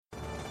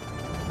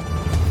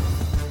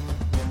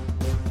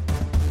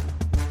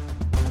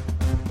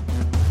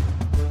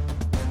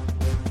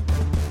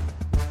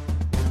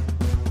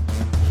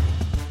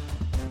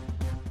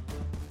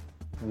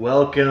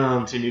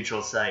Welcome to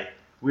Neutral Site.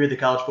 We're the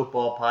college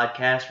football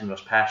podcast for the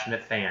most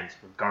passionate fans,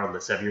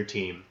 regardless of your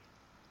team.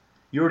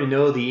 You already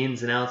know the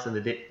ins and outs of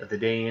the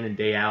day in and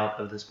day out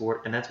of the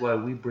sport, and that's why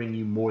we bring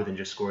you more than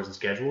just scores and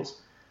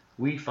schedules.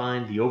 We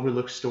find the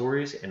overlooked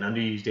stories and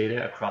underused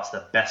data across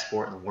the best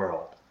sport in the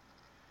world.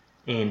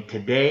 And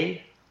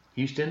today,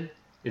 Houston,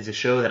 is a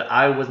show that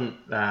I wasn't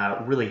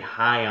really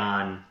high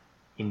on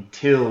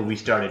until we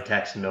started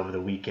texting over the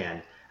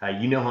weekend.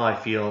 You know how I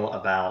feel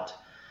about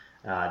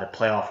the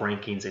playoff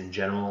rankings in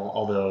general,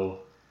 although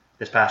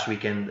this past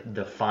weekend,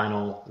 the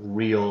final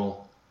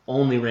real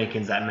only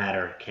rankings that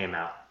matter came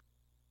out.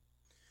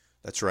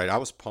 That's right. I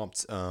was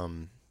pumped.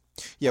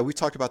 We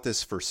talked about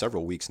this for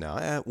several weeks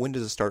now. When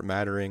does it start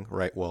mattering?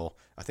 Right. Well,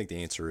 I think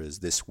the answer is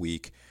this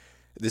week.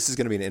 This is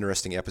going to be an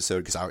interesting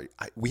episode because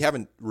we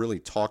haven't really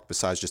talked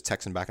besides just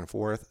texting back and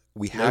forth.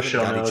 We haven't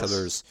got each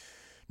other's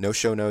no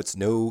show notes,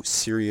 no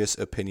serious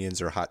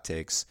opinions or hot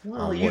takes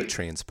on what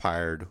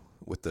transpired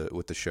with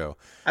the show.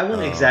 I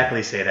wouldn't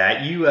exactly say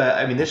that.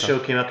 This show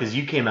came out because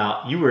you came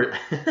out. You were,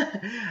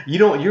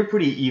 you're a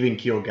pretty even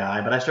keel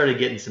guy, but I started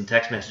getting some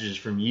text messages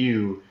from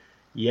you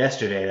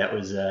yesterday that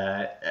was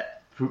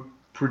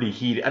pretty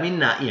heated. I mean,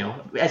 not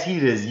as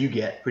heated as you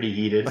get, pretty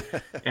heated.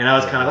 And I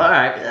was kind of all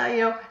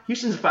right.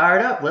 Houston's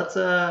fired up.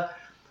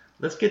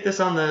 Let's get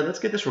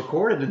this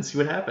recorded and see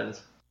what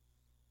happens.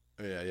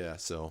 Yeah.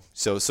 So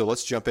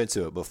let's jump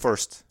into it. But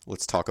first,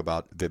 let's talk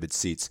about Vivid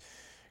Seats,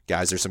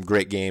 guys. There's some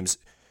great games.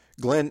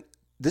 Glenn,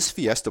 this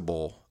Fiesta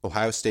Bowl,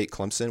 Ohio State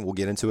Clemson. We'll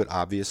get into it.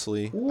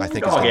 Obviously, I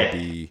think it's going to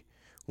be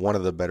one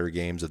of the better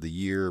games of the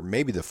year.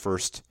 Maybe the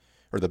first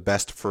or the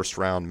best first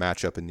round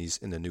matchup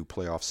in the new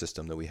playoff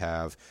system that we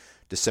have.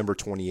 December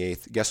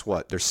 28th. Guess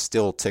what? There's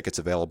still tickets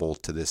available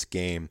to this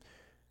game.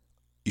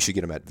 You should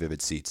get them at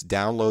Vivid Seats.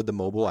 Download the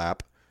mobile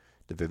app,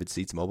 the Vivid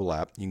Seats mobile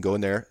app. You can go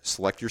in there,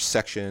 select your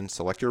section,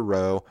 select your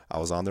row. I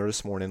was on there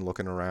this morning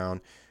looking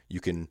around. You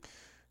can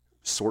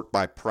sort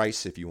by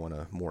price if you want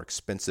a more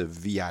expensive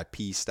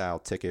VIP style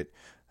ticket.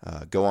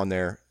 Go on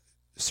there,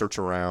 search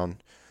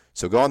around.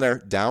 So go on there,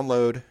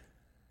 download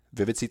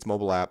Vivid Seats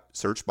mobile app,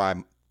 search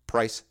by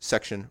price,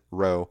 section,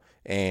 row,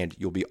 and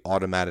you'll be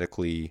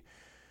automatically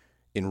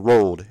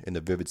enrolled in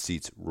the Vivid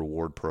Seats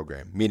reward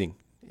program, meaning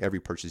every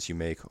purchase you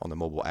make on the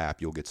mobile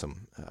app, you'll get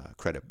some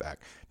credit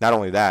back. Not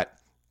only that,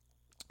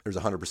 there's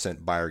a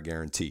 100% buyer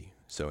guarantee.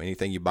 So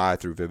anything you buy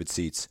through Vivid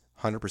Seats,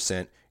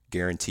 100%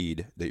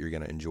 guaranteed that you're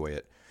going to enjoy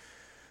it.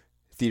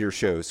 Theater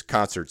shows,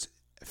 concerts,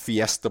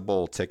 Fiesta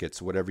Bowl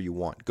tickets, whatever you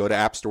want. Go to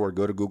App Store,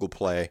 go to Google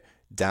Play,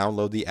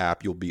 download the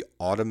app. You'll be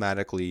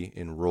automatically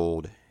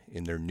enrolled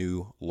in their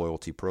new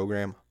loyalty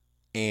program,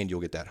 and you'll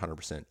get that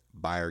 100%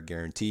 buyer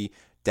guarantee.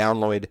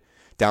 Download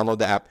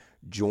the app,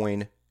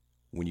 join.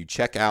 When you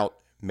check out,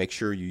 make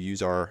sure you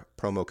use our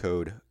promo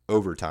code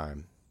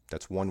OVERTIME.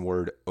 That's one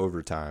word,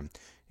 OVERTIME,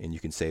 and you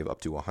can save up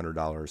to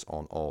 $100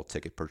 on all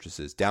ticket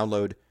purchases.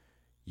 Download,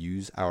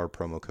 use our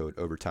promo code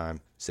OVERTIME,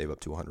 save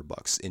up to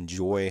 $100.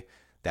 Enjoy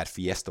that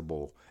Fiesta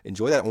Bowl.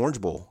 Enjoy that Orange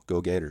Bowl.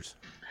 Go Gators.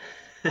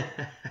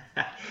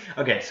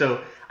 Okay,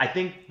 so I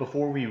think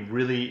before we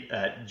really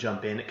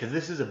jump in, because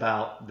this is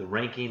about the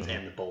rankings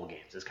and the bowl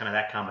games, it's kind of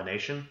that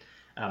combination.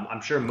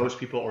 I'm sure most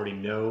people already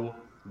know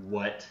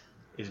what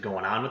is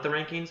going on with the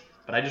rankings,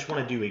 but I just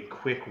want to do a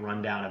quick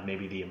rundown of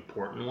maybe the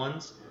important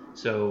ones.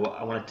 So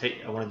I want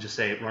to just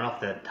say run off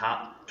the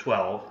top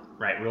 12,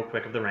 right, real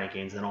quick of the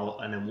rankings, and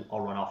then I'll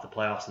run off the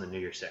playoffs and the New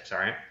Year's Six. All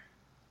right.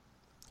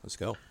 Let's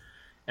go.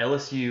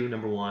 LSU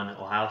number 1,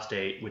 Ohio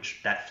State,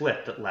 which that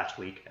flipped last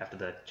week after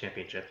the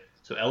championship.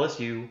 So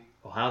LSU,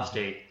 Ohio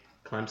State,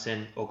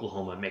 Clemson,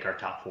 Oklahoma make our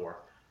top 4.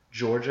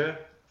 Georgia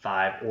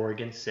 5,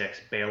 Oregon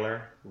 6,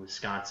 Baylor,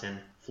 Wisconsin,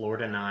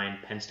 Florida 9,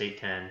 Penn State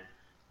 10,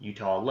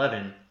 Utah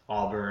 11,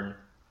 Auburn,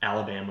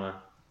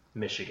 Alabama,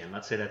 Michigan.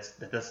 Let's say that's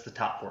the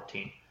top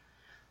 14.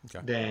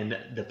 Okay. Then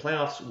the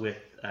playoffs with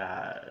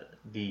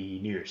the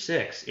New Year's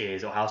Six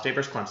is Ohio State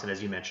versus Clemson,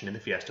 as you mentioned, in the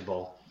Fiesta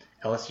Bowl.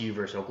 LSU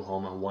versus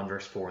Oklahoma, 1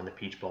 versus 4 in the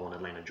Peach Bowl in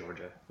Atlanta,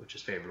 Georgia, which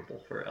is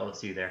favorable for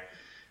LSU there,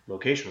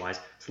 location-wise.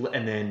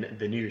 And then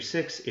the New Year's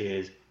Six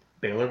is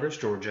Baylor versus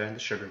Georgia in the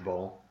Sugar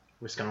Bowl,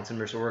 Wisconsin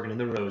versus Oregon in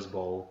the Rose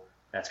Bowl.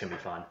 That's going to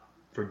be fun.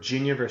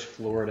 Virginia versus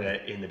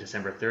Florida in the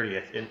December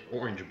 30th in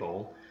Orange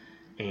Bowl,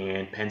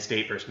 and Penn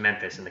State versus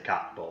Memphis in the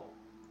Cotton Bowl.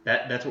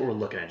 That's what we're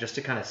looking at, just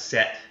to kind of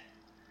set,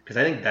 because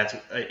I think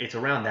it's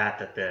around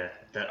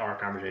that our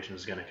conversation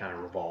is going to kind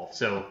of revolve.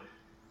 So,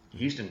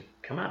 Houston,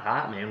 come out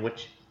hot, man. What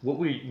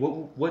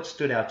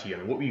stood out to you? I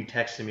mean, what were you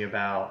texting me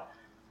about?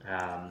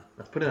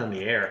 Let's put it on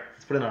the air.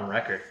 Let's put it on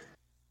record.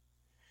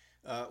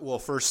 Well,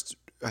 first,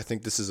 I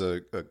think this is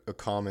a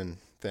common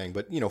thing,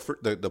 but for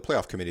the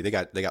playoff committee, they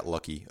got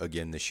lucky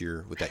again this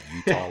year with that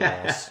Utah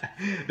loss.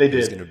 They did. It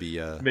was going to be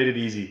made it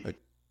easy.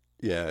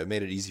 It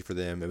made it easy for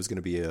them. It was going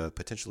to be a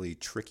potentially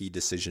tricky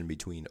decision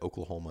between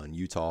Oklahoma and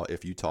Utah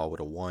if Utah would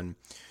have won.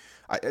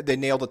 They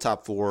nailed the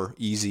top 4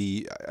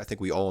 easy. I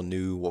think we all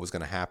knew what was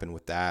going to happen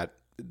with that.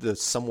 The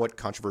somewhat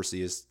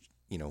controversy is,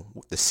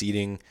 the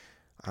seeding.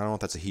 I don't know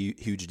if that's a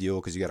huge deal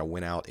because you got to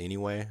win out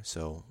anyway.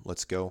 So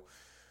let's go.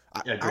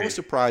 I was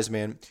surprised,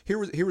 man. Here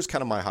was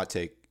kind of my hot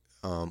take.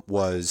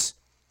 Was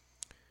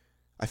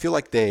I feel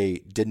like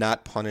they did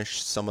not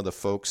punish some of the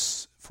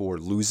folks for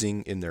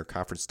losing in their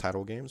conference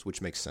title games,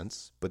 which makes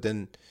sense. But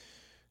then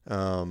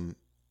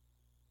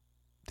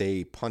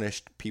they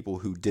punished people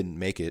who didn't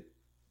make it.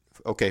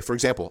 Okay, for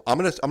example, I'm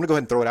gonna go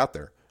ahead and throw it out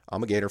there.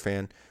 I'm a Gator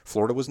fan.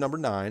 Florida was number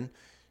 9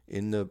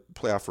 in the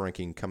playoff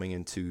ranking coming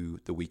into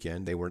the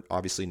weekend. They were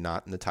obviously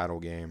not in the title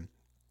game.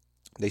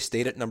 They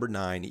stayed at number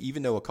 9,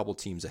 even though a couple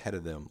teams ahead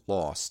of them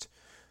lost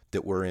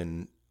that were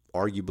in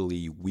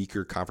arguably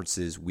weaker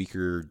conferences,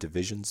 weaker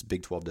divisions.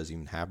 Big 12 doesn't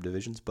even have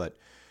divisions. But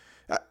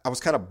I was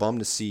kind of bummed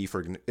to see,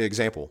 for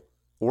example,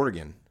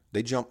 Oregon.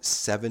 They jumped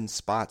 7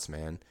 spots,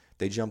 man.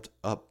 They jumped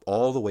up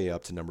all the way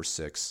up to number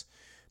 6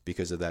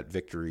 because of that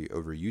victory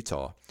over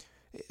Utah.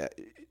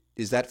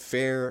 Is that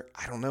fair?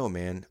 I don't know,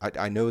 man.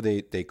 I know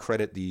they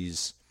credit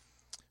these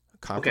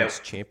conference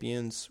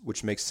champions,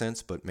 which makes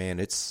sense, but man,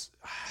 it's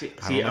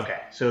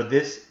okay. So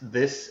this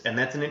and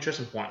that's an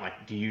interesting point.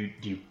 Like, do you?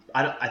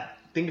 I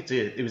think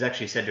it was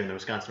actually said during the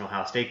Wisconsin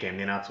Ohio State game.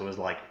 The announcer was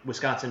like,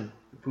 Wisconsin,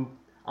 who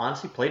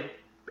honestly played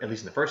at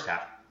least in the first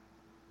half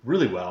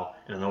really well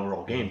in an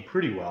overall game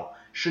pretty well,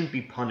 shouldn't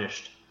be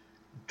punished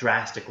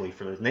drastically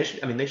for this.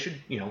 And they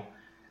should.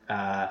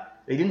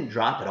 They didn't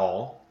drop at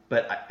all,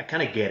 but I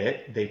kind of get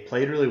it. They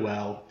played really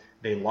well.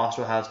 They lost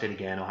to Ohio State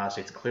again. Ohio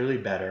State's clearly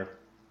better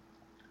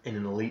in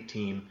an elite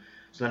team,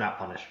 so they're not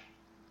punished.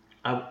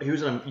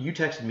 You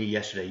texted me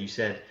yesterday. You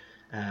said,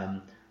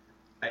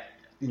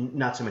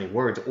 not so many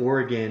words.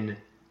 Oregon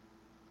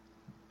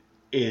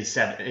is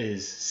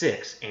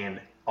 6 and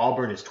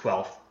Auburn is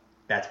 12th.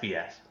 That's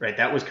BS, right?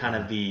 That was kind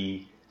of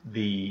the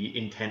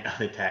intent of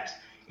the text.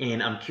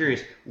 And I'm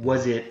curious,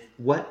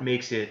 what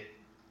makes it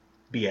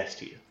BS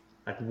to you?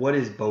 Like, what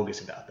is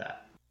bogus about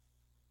that?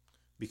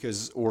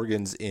 Because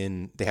Oregon's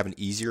they have an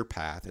easier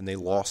path and they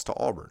lost to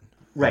Auburn.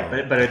 Right,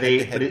 but are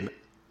they?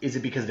 Is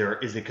it because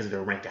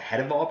they're ranked ahead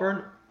of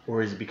Auburn,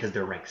 or is it because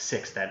they're ranked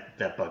 6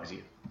 that bugs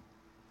you?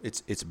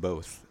 It's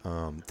both.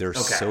 They're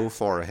so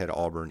far ahead of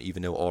Auburn,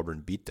 even though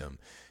Auburn beat them.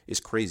 It's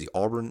crazy.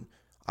 Auburn,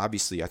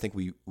 obviously, I think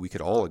we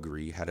could all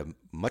agree, had a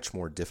much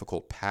more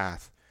difficult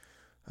path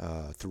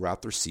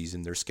throughout their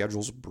season. Their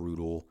schedule's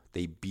brutal.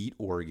 They beat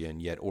Oregon,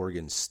 yet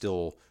Oregon's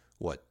still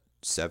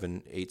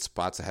 7-8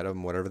 spots ahead of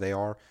them, whatever they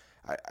are.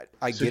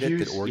 I get it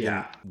that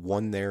Oregon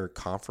won their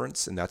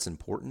conference, and that's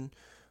important.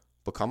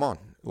 But come on,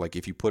 like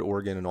if you put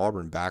Oregon and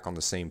Auburn back on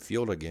the same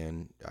field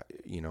again,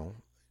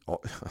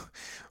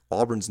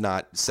 Auburn's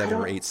not 7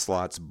 or 8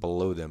 slots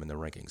below them in the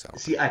rankings.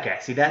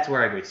 See, that's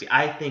where I agree. See,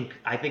 I think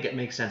it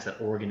makes sense that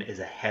Oregon is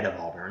ahead of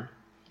Auburn.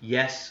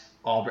 Yes,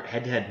 Auburn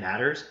head-to-head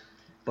matters,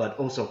 but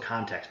also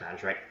context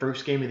matters, right?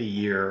 First game of the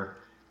year,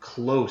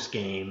 close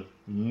game,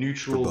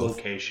 neutral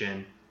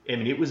location. I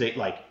mean, it was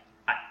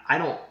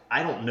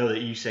I don't know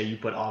that you say you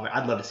put Auburn.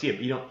 I'd love to see it,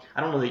 but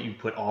I don't know that you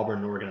put Auburn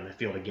and Oregon on the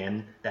field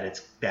again.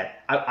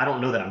 I don't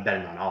know that I'm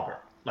betting on Auburn.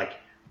 Like,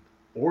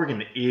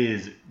 Oregon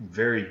is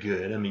very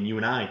good. I mean, you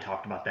and I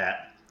talked about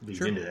that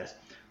leading into this,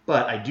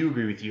 but I do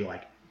agree with you.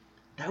 Like,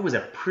 that was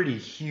a pretty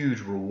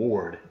huge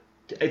reward.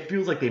 It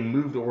feels like they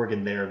moved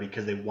Oregon there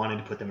because they wanted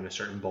to put them in a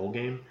certain bowl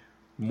game,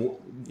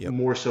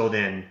 more so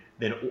than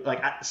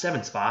like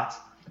 7 spots.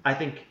 I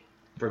think,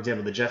 for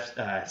example, the Jeff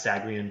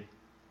Sagrian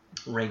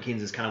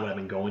rankings is kind of what I've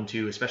been going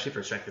to, especially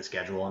for strength of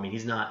schedule. I mean,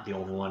 he's not the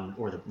only one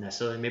or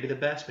necessarily maybe the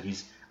best, but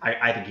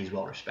I think he's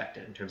well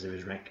respected in terms of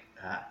his rank,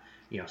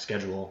 strength of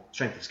schedule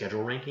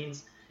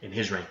rankings in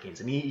his rankings.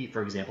 And he,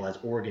 for example, has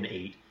Oregon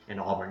 8 and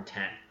Auburn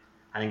 10.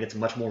 I think that's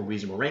much more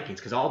reasonable rankings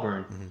because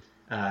Auburn,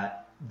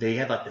 they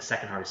had like the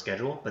second hardest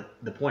schedule. But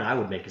the point I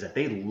would make is that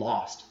they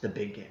lost the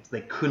big games.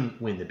 They couldn't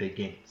win the big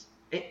games.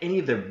 Any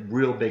of the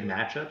real big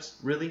matchups,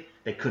 really,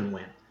 they couldn't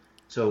win.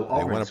 So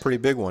they won a pretty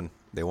big one.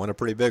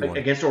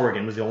 Against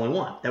Oregon was the only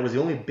one. That was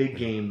the only big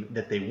game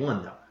that they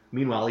won, though.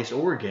 Meanwhile, at least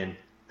Oregon,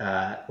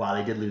 while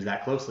they did lose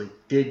that closely,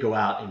 did go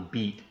out and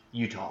beat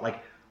Utah.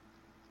 Like,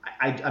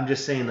 I'm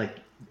just saying, like,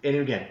 and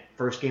again,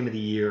 first game of the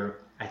year,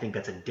 I think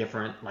that's a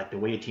different, like, the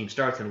way a team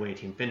starts and the way a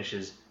team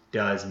finishes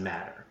does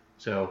matter.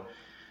 So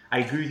I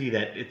agree with you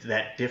that it's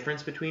that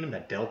difference between them,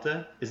 that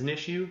delta is an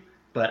issue,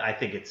 but I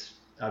think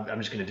I'm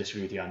just going to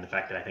disagree with you on the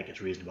fact that I think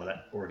it's reasonable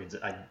that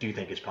I do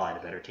think it's probably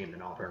the better team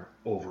than Auburn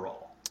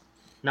overall.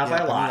 Not by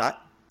a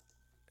lot.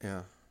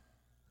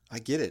 I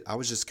get it. I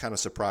was just kind of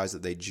surprised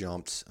that they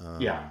jumped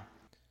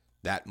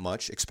that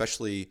much,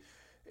 especially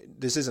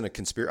this isn't a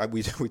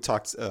conspiracy. We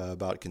talked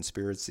about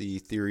conspiracy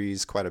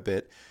theories quite a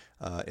bit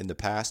in the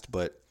past,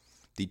 but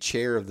the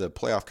chair of the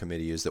playoff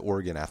committee is the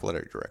Oregon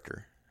athletic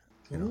director.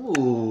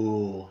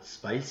 Ooh,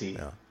 spicy.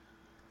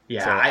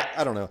 Yeah. So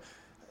I don't know.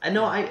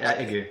 I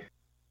agree.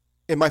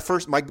 And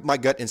my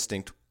gut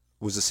instinct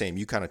was the same.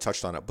 You kind of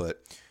touched on it,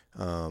 but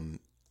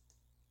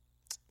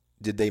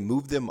did they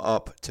move them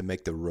up to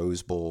make the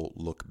Rose Bowl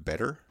look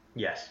better?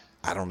 Yes.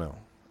 I don't know.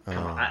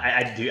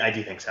 I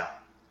do think so.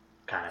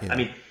 Kind of. Yeah. I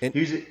mean,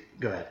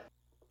 go ahead.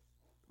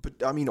 But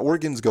I mean,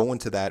 Oregon's going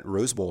to that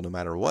Rose Bowl no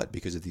matter what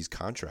because of these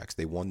contracts.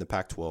 They won the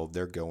Pac-12.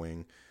 They're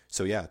going.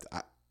 So yeah,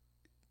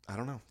 I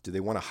don't know. Do they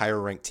want a higher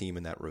ranked team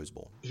in that Rose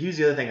Bowl? Here's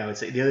the other thing I would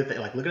say. The other thing,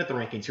 like looking at the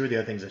rankings, here are the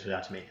other things that stood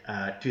out to me.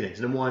 Two things.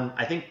 Number one,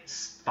 I think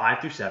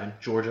 5 through 7,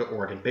 Georgia,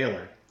 Oregon,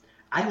 Baylor.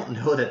 I don't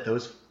know that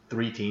those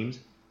 3 teams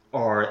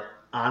are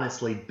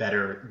honestly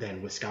better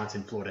than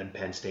Wisconsin, Florida, and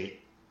Penn State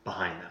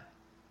behind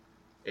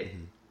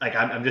them. Like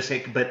I'm just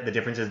saying, but the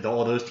difference is that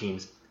all those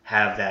teams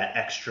have that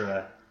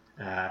extra,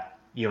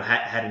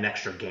 had an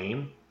extra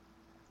game.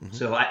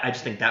 So I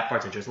just think that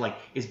part's interesting. Like,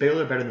 is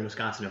Baylor better than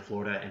Wisconsin and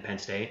Florida and Penn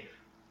State?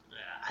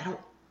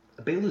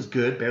 Baylor's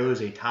good.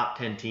 Baylor's a top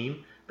 10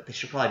 team, but they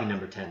should probably be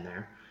number 10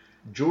 there.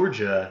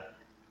 Georgia,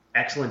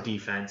 excellent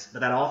defense, but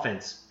that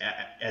offense,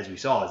 as we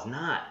saw, is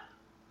not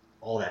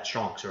all that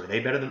strong. So are they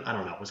better than, I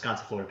don't know,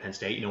 Wisconsin, Florida, Penn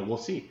State? We'll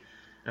see.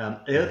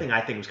 The other thing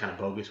I think was kind of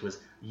bogus was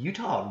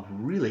Utah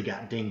really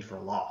got dinged for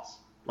a loss.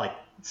 Like,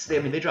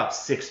 they dropped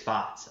 6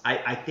 spots.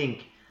 I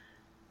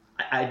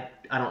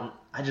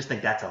just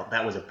think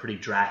that was a pretty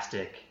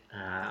drastic.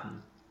 I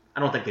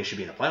don't think they should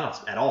be in the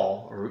playoffs at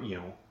all, or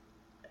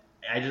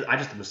I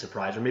just was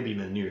surprised, or maybe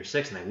even the New Year's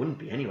Six, and they wouldn't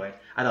be anyway.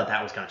 I thought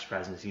that was kind of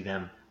surprising to see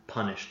them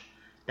punished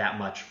that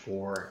much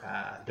for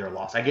their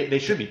loss. I get they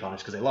should be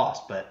punished because they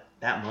lost, but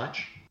that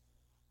much.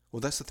 Well,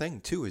 that's the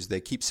thing too, is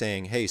they keep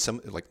saying, hey, some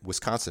like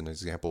Wisconsin,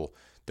 example,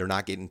 they're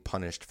not getting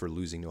punished for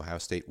losing to Ohio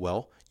State.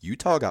 Well,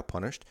 Utah got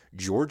punished.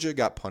 Georgia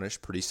got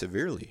punished pretty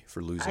severely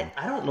for losing.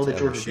 I don't know that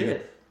Georgia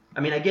did. I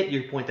mean, I get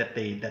your point that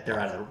they're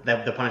out of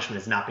that the punishment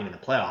is not being in the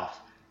playoffs,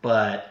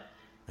 but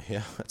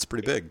yeah, that's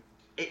pretty big.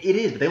 It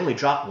is, but they only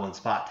dropped 1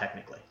 spot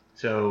technically.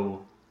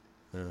 So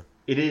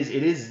it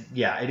is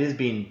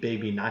being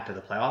knocked to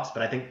the playoffs.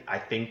 But I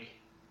think,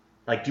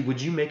 like,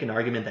 would you make an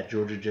argument that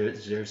Georgia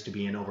deserves to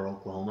be in over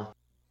Oklahoma?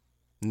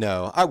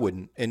 No, I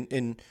wouldn't.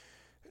 And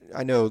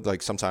I know,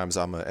 like, sometimes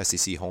I'm a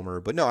SEC homer,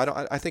 but no, I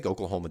don't. I think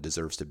Oklahoma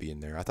deserves to be in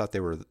there. I thought they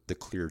were the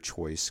clear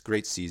choice.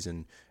 Great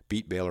season,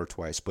 beat Baylor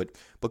twice. But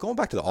going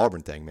back to the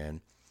Auburn thing,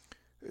 man,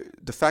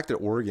 the fact that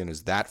Oregon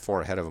is that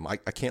far ahead of them, I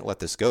can't let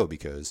this go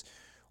because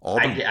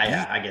Auburn.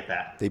 I get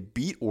that. They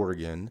beat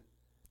Oregon.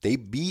 They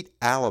beat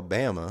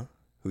Alabama,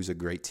 who's a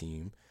great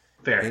team.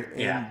 Fair.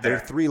 And their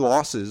 3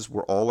 losses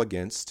were all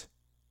against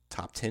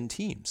top 10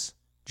 teams: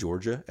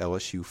 Georgia,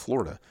 LSU,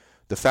 Florida.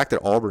 The fact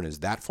that Auburn is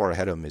that far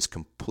ahead of them is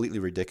completely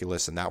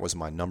ridiculous, and that was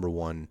my number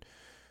one,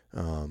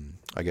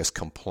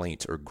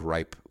 complaint or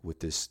gripe with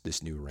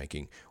this new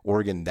ranking.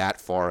 Oregon that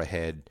far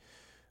ahead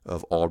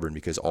of Auburn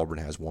because Auburn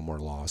has 1 more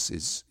loss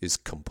is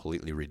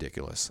completely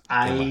ridiculous.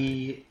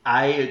 I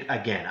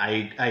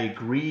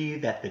agree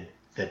that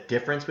the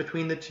difference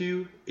between the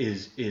two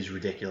is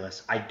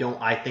ridiculous. I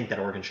think that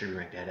Oregon should be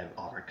ranked ahead of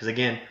Auburn because,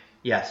 again,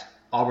 yes,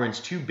 Auburn's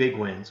 2 big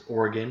wins.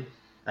 Oregon,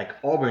 like,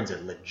 Auburn's a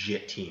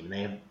legit team.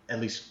 They have, at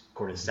least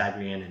according to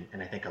Sagrian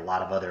and I think a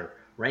lot of other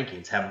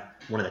rankings, have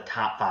one of the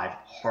top 5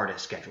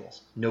 hardest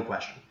schedules, no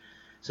question.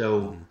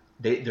 So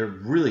they're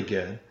really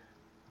good,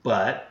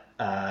 but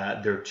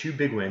their 2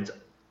 big wins: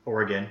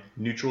 Oregon,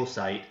 neutral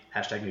site,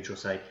 #neutral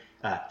site,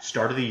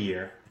 start of the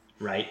year,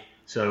 right?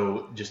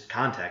 So just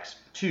context.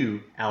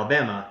 2,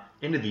 Alabama,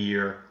 end of the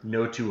year,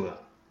 no Tua,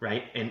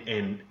 right?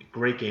 And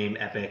great game,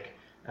 epic,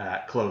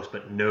 close,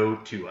 but no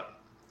Tua.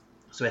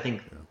 So I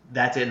think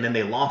that's it. And then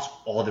they lost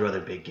all their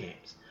other big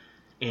games.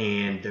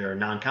 And their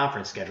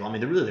non-conference schedule, I mean,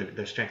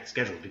 their strength of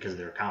schedule is because of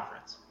their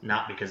conference,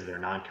 not because of their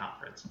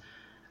non-conference.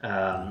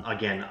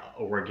 Again,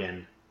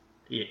 Oregon,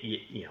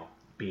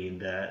 being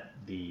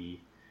the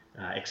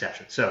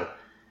exception. So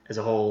as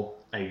a whole,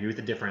 I agree with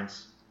the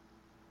difference.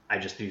 I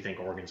just do think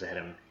Oregon's ahead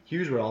of them.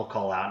 Here's what I'll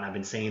call out, and I've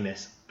been saying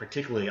this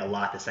particularly a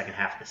lot the second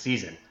half of the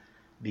season.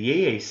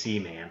 The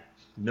AAC, man,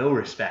 no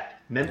respect.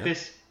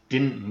 Memphis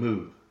didn't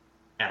move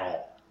at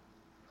all.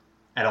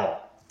 At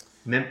all.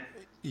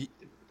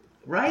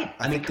 Right?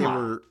 I think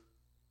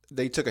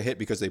they took a hit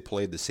because they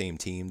played the same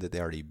team that they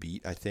already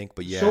beat, I think.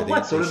 But yeah,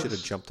 they should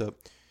have jumped up.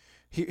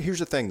 Here's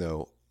the thing,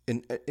 though.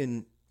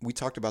 And we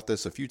talked about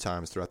this a few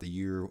times throughout the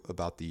year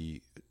about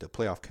the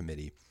playoff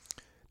committee.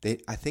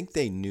 I think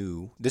they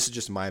knew, this is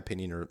just my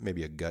opinion or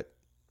maybe a gut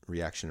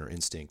reaction or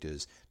instinct,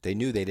 is they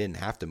knew they didn't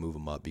have to move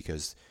them up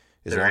because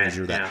as long as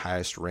you're that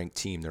highest ranked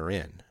team, they're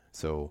in.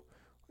 So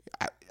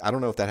I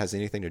don't know if that has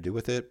anything to do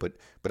with it, but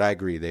I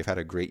agree. They've had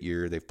a great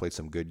year. They've played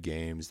some good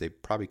games. They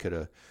probably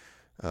could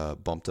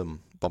have bumped them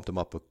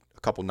up a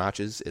couple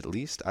notches at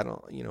least. I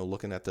don't,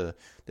 looking at the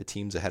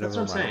teams ahead of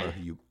them, I don't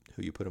know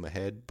who you put them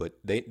ahead, but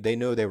they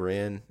know they were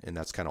in, and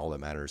that's kind of all that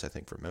matters, I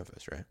think, for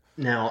Memphis, right?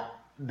 Now,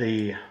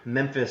 the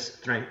Memphis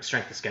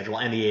strength of schedule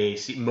and the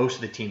AAC, most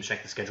of the team's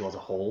strength of schedule as a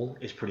whole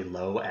is pretty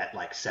low at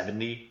like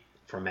 70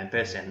 for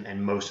Memphis,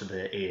 and most of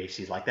the AAC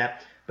is like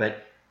that.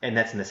 And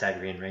that's in the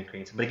Sagrian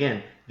rankings. But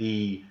again,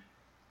 the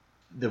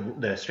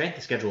strength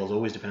of schedule is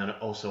always dependent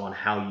also on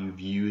how you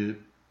view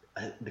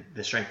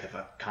the strength of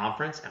a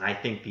conference, and I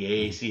think the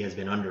AAC has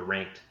been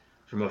underranked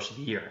for most of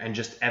the year. And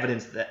just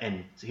evidence that,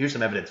 and here's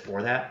some evidence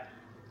for that.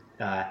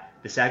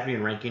 The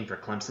Sagrian ranking for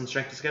Clemson's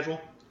strength of schedule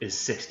is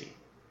 60.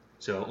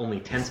 So only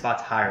 10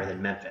 spots higher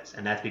than Memphis.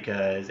 And that's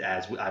because,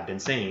 as I've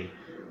been saying,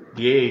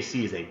 the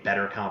AAC is a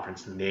better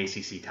conference than the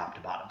ACC top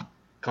to bottom.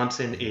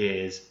 Clemson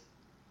is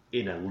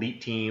an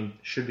elite team,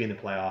 should be in the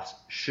playoffs,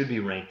 should be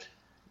ranked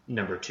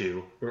number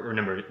 2 or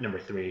number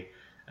 3.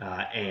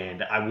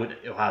 And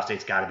Ohio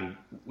State's got to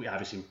be,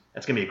 obviously,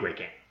 that's going to be a great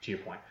game, to your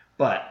point.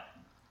 But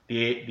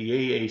the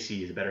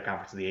AAC is a better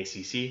conference than the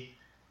ACC,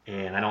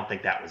 and I don't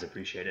think that was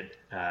appreciated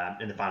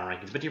in the final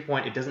rankings. But to your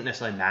point, it doesn't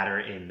necessarily matter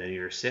in the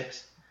year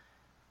 6,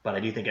 but I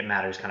do think it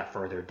matters kind of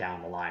further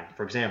down the line.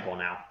 For example,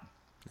 now,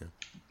 a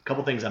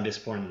couple things I'm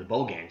disappointed in the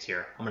bowl games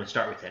here. I'm going to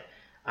start with it.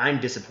 I'm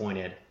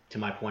disappointed, to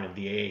my point of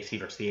the AAC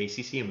versus the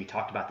ACC, and we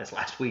talked about this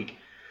last week,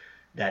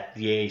 that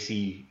the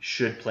AAC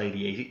should play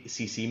the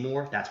ACC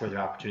more. That's where their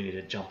opportunity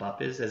to jump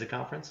up is as a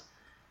conference.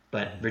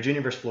 But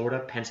Virginia versus Florida,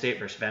 Penn State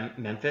versus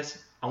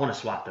Memphis, I want to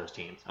swap those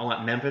teams. I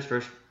want Memphis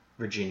versus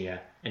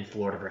Virginia and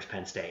Florida versus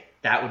Penn State.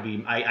 That would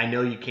be, I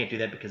know you can't do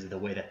that because of the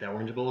way that the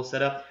Orange Bowl is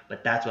set up,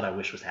 but that's what I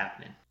wish was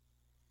happening.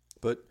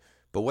 But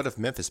what if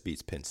Memphis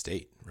beats Penn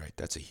State, right?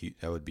 That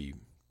would be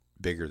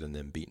bigger than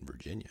them beating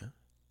Virginia.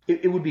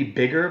 It would be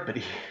bigger, but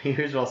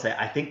here's what I'll say.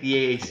 I think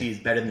the AAC is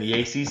better than the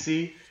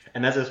ACC.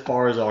 And that's as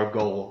far as our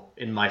goal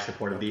in my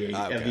support of the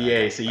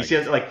AAC. You see,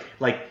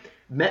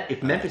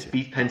 if Memphis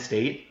beats Penn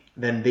State,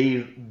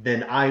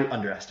 then I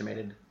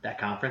underestimated that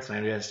conference and I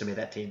underestimated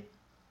that team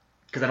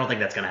because I don't think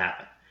that's going to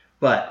happen.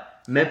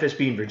 But Memphis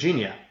beating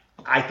Virginia,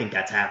 I think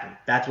that's happening.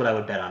 That's what I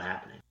would bet on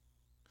happening.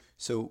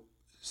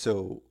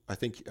 So I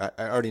think I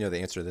already know the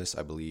answer to this.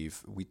 I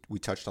believe we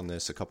touched on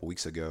this a couple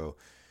weeks ago.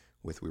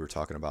 We were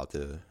talking about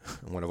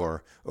one of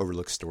our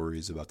overlooked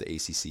stories about the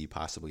ACC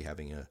possibly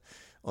having a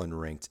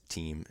unranked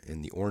team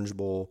in the Orange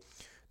Bowl.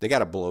 They got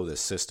to blow this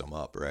system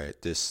up, right?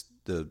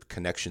 The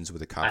connections with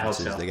the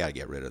conferences. They got to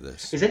get rid of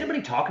this. Is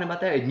anybody talking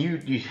about that? And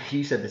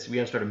you said this. We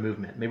got to start a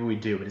movement. Maybe we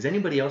do. But is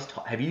anybody else?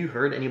 Have you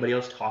heard anybody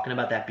else talking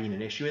about that being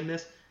an issue in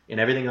this and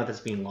everything else that's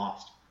being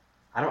lost?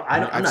 I'm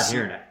not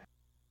hearing it.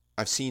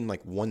 I've seen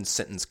like one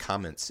sentence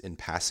comments in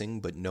passing,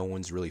 but no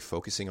one's really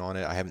focusing on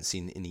it. I haven't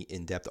seen any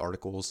in-depth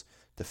articles.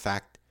 The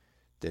fact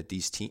that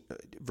these teams,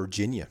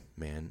 Virginia,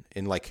 man,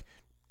 and like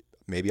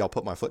maybe I'll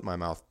put my foot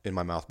in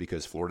my mouth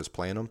because Florida's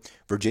playing them.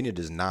 Virginia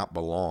does not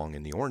belong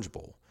in the Orange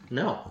Bowl.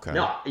 No, okay.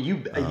 No, you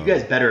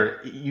guys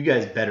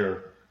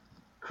better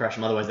crush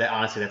them. Otherwise,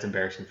 that's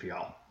embarrassing for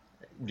y'all.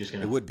 I'm just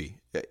gonna. It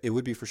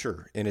would be for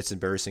sure, and it's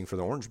embarrassing for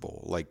the Orange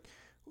Bowl. Like,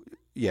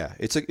 yeah,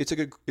 it's a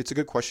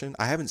good question.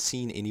 I haven't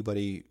seen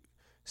anybody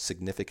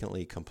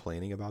significantly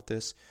complaining about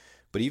this.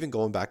 But even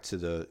going back to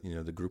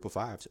the group of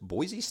fives,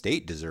 Boise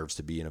State deserves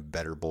to be in a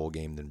better bowl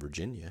game than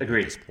Virginia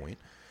Agreed. At this point.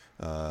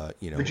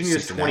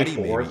 Virginia's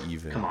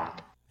 24th. Come on.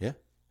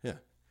 Yeah.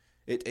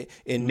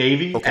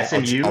 Navy, okay,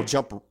 SMU.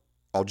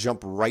 I'll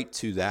jump right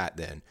to that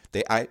then.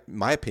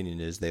 My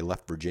opinion is they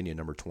left Virginia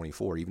number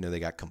 24, even though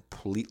they got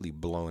completely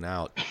blown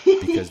out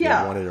because they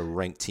wanted a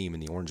ranked team in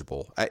the Orange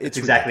Bowl. It's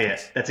exactly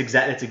ridiculous. It. That's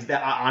exactly.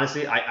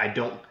 Honestly, I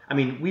don't. I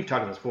mean, we've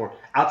talked about this before.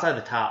 Outside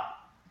the top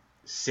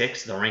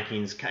 6, the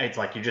rankings, it's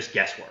like you're just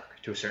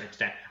guesswork to a certain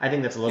extent. I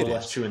think that's a little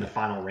less true in the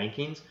final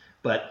rankings,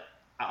 but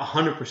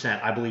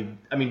 100%, I believe.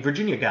 I mean,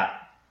 Virginia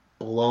got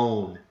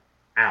blown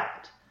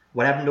out.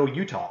 What happened to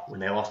Utah when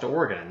they lost to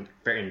Oregon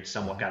and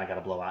somewhat kind of got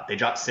a blowout? They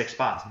dropped 6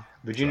 spots.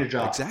 Virginia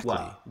dropped,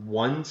 what,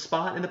 1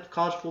 spot in the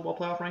college football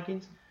playoff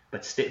rankings?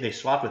 But they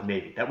swapped with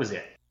Navy. That was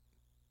it.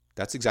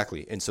 That's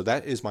exactly. And so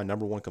that is my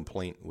number one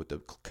complaint with the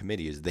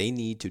committee is they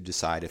need to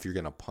decide if you're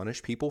going to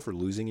punish people for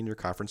losing in your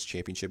conference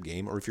championship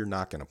game or if you're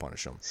not going to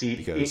punish them. See,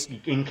 because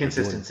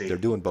inconsistency. They're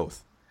doing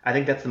both. I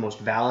think that's the most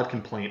valid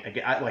complaint.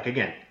 Again,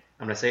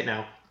 I'm going to say it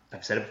now.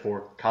 I've said it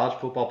before. College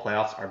football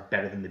playoffs are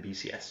better than the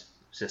BCS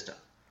system.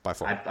 By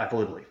far. I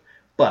fully believe.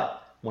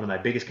 But one of my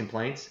biggest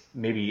complaints,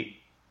 maybe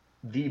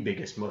the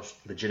biggest, most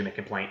legitimate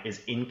complaint,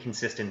 is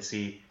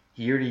inconsistency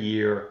year to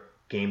year,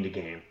 game to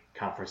game,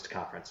 conference to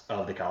conference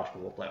of the College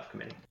Football Playoff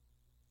Committee.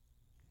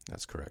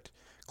 That's correct.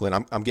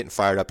 Glenn, I'm getting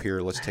fired up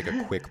here. Let's take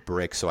a quick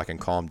break so I can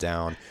calm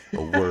down.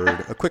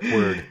 A quick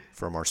word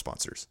from our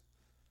sponsors.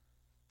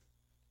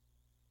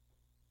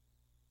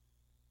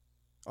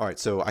 All right,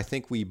 so I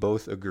think we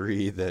both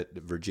agree that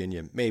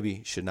Virginia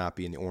maybe should not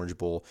be in the Orange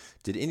Bowl.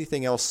 Did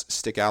anything else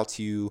stick out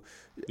to you?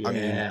 Yeah. I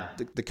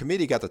mean, the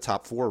committee got the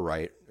top 4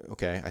 right,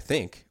 okay, I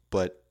think.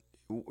 But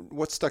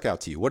what stuck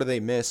out to you? What do they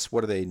miss?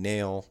 What do they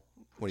nail?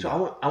 I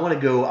want to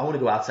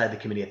go outside the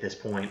committee at this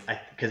point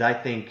because I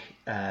think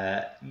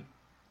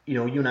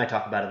you and I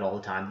talk about it all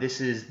the time. This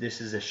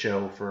is a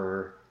show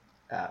for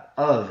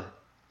of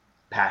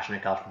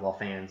passionate college football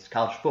fans.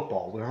 College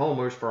football, we're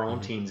homers for our own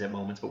teams at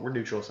moments, but we're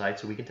neutral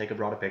sites, so we can take a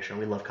broader picture. And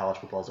we love college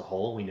football as a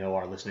whole. We know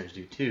our listeners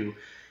do too.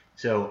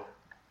 So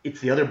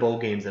it's the other bowl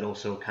games that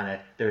also kind of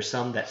there's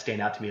some that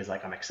stand out to me as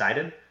like I'm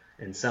excited,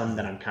 and some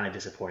that I'm kind of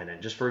disappointed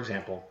in. Just for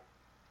example,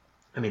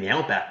 I mean the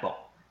Outback Bowl,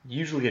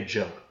 usually a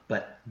joke.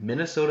 But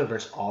Minnesota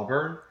versus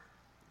Auburn,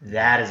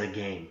 that is a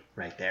game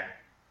right there.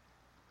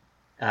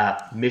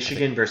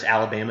 Michigan versus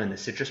Alabama in the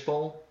Citrus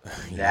Bowl,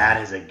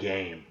 that is a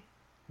game.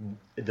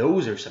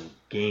 Those are some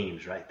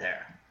games right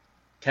there.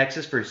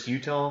 Texas versus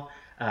Utah,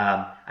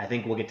 I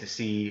think we'll get to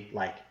see,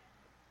 like,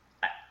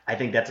 I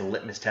think that's a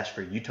litmus test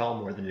for Utah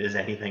more than it is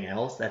anything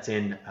else. That's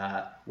in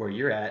where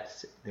you're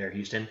at there,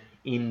 Houston,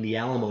 in the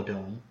Alamo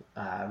Dome,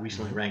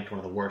 recently ranked one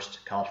of the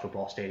worst college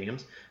football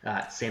stadiums,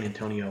 San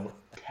Antonio,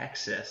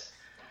 Texas.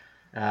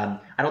 I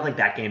don't think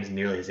that game is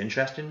nearly as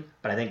interesting,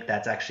 but I think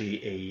that's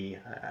actually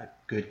a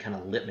good kind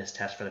of litmus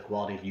test for the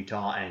quality of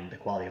Utah and the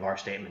quality of our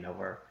statement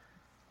over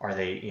were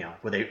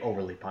they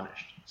overly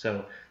punished?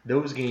 So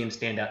those games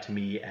stand out to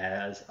me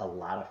as a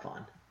lot of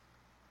fun.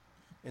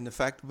 And the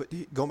fact, but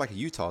going back to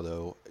Utah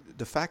though,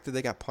 the fact that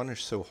they got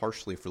punished so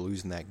harshly for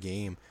losing that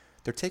game,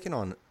 they're taking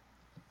on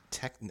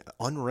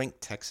unranked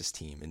Texas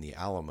team in the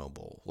Alamo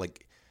Bowl.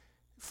 Like,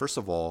 first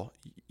of all,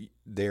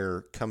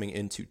 they're coming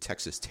into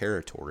Texas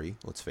territory.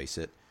 Let's face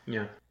it.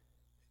 Yeah.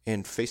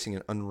 And facing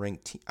an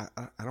unranked team,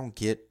 I don't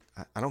get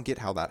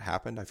how that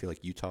happened. I feel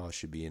like Utah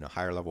should be in a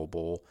higher level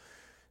bowl.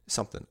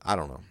 Something I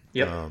don't know.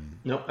 Yep.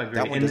 Nope. I agree.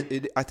 That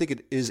one I think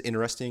it is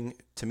interesting.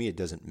 To me, it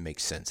doesn't make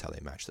sense how they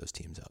match those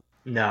teams up.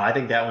 No, I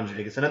think that one's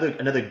ridiculous.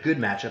 Another good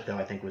matchup though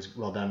I think was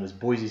well done was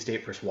Boise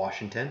State versus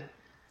Washington,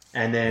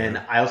 and then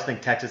I also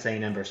think Texas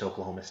A&M versus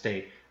Oklahoma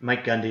State.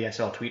 Mike Gundy, I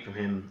saw a tweet from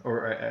him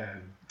or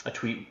a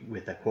tweet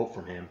with a quote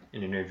from him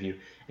in an interview,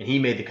 and he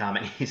made the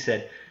comment. He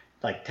said,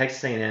 like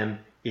Texas A&M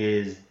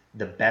is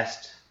the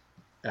best.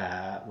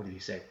 What did he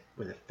say?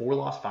 Was it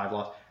 4-loss,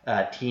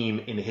 5-loss team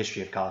in the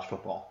history of college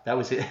football? That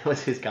was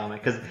his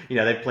comment because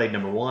they played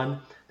number one,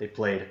 they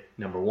played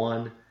number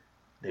one,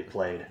 they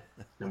played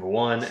number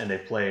one, and they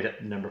played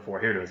number 4.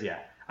 Here it is. Yeah,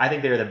 I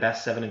think they're the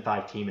best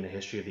 7-5 team in the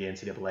history of the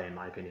NCAA, in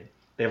my opinion.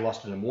 They've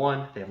lost to number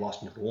 1, they've lost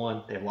to number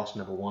 1, they've lost to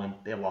number 1,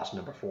 they've lost to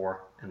number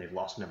 4, and they've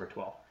lost to number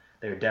 12.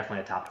 They're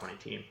definitely a top 20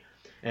 team.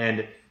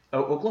 And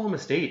Oklahoma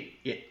State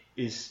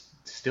is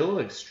still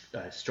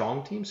a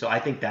strong team, so I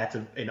think that's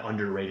an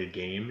underrated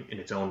game in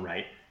its own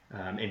right.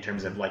 In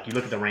terms of, like, you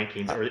look at the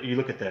rankings or you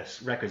look at the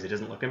records, it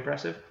doesn't look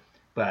impressive,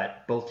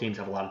 but both teams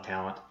have a lot of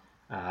talent,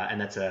 and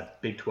that's a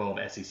Big 12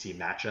 SEC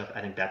matchup.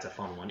 I think that's a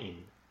fun one in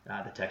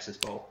the Texas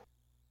Bowl.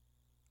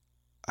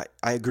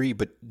 I agree,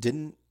 but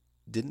didn't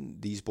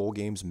these bowl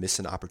games miss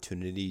an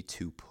opportunity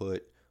to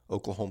put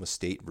Oklahoma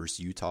State versus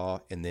Utah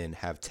and then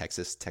have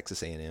Texas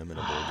A&M in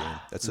a bowl game?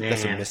 That's a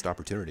missed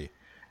opportunity.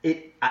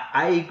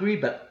 I agree,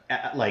 but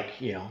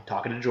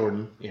talking to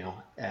Jordan,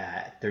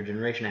 third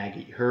generation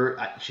Aggie,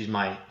 she's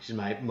my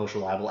most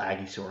reliable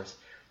Aggie source.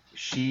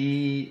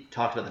 She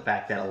talked about the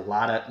fact that a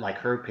lot of, like,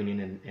 her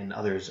opinion and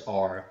others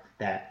are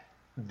that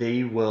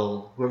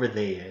whoever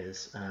they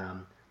is,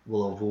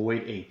 will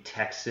avoid a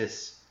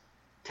Texas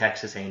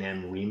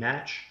A&M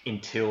rematch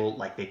until,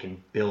 like, they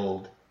can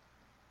build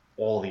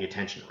all the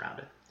attention around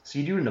it. So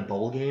you do it in a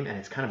bowl game and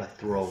it's kind of a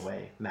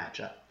throwaway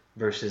matchup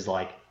versus,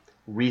 like,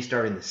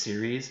 restarting the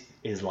series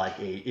is like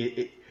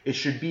it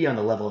should be on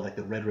the level of, like,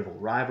 the Red River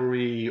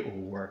rivalry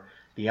or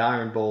the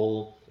Iron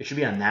Bowl. It should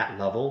be on that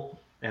level.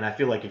 And I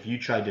feel like if you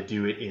tried to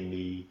do it in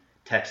the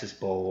Texas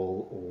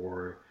Bowl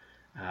or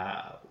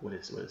what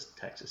is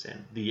Texas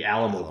in? The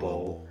Alamo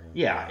Bowl.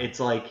 Yeah, it's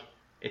like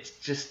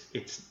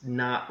it's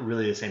not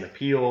really the same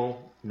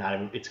appeal.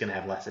 It's going to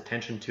have less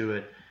attention to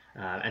it.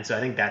 And so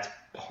I think that's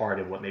part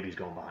of what maybe is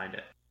going behind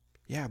it.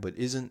 Yeah, but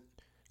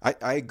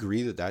I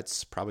agree that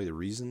that's probably the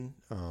reason,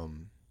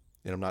 and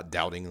I'm not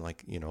doubting,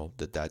 like,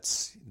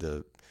 that's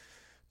the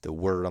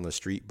word on the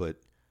street. But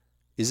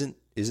isn't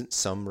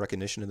some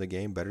recognition of the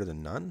game better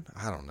than none?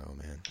 I don't know,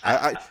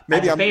 man.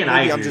 Maybe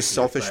I'm just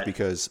selfish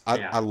because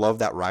I love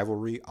that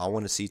rivalry. I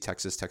want to see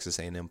Texas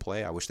A&M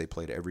play. I wish they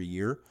played every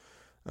year.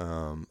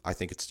 I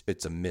think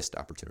it's a missed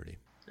opportunity.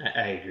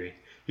 I agree.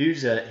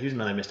 Here's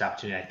another missed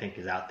opportunity I think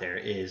is out there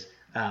is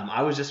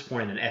I was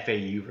disappointed in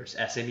FAU versus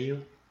SMU.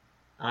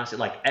 Honestly,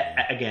 like,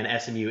 again,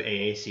 SMU,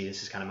 AAC,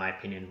 this is kind of my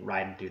opinion,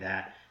 riding through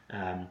that.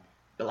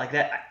 But like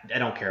that, I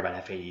don't care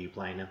about FAU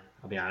playing them,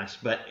 I'll be honest.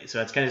 But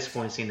so it's kind of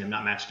disappointing seeing them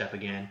not matched up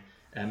again,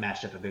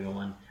 matched up a bigger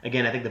one.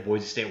 Again, I think the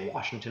Boise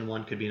State-Washington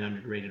one could be an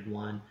underrated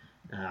one.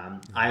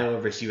 Iowa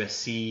versus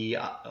USC,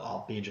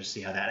 I'll be interested to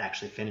see how that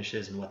actually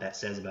finishes and what that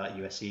says about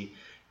USC.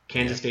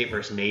 Kansas State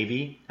versus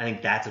Navy, I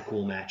think that's a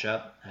cool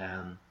matchup.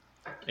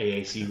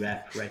 AAC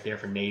rep right there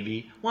for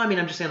Navy. Well, I mean,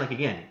 I'm just saying, like,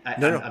 again, I'm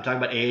talking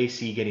about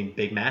AAC getting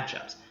big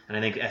matchups, and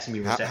I think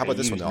SMU versus how about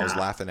this one? Not. I was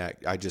laughing at.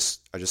 I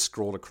just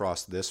scrolled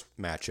across this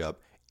matchup.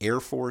 Air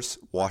Force,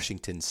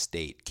 Washington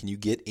State. Can you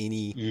get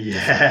any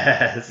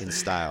in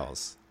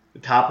styles? The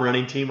top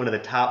running team, one of the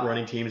top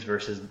running teams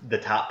versus the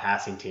top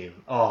passing team.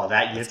 Oh,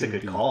 that's a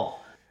good call.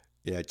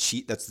 Yeah,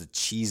 that's the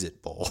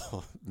Cheez-It Bowl.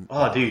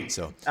 Oh, dude.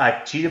 So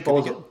Cheez-It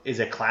Bowl is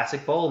a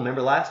classic bowl.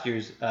 Remember last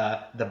year's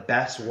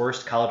the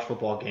worst college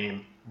football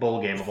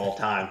bowl game of all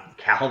time,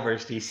 Cal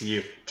versus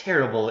TCU.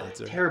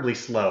 Terribly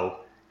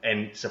slow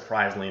and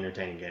surprisingly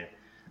entertaining game.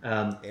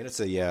 And it's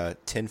a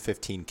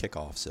 10-15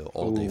 kickoff, so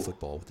all-day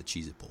football with the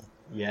Cheez-It Bowl.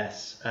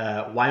 Yes.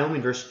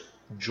 Wyoming versus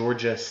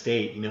Georgia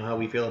State. You know how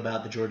we feel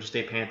about the Georgia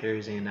State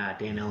Panthers and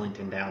Dan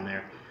Ellington down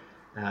there.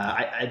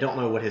 I don't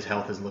know what his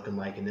health is looking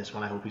like in this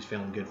one. I hope he's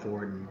feeling good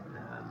for it. And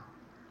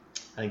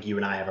I think you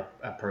and I have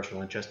a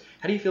personal interest.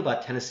 How do you feel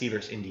about Tennessee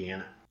versus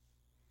Indiana?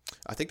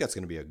 I think that's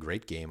going to be a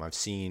great game. I've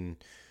seen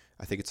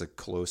I think it's a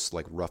close,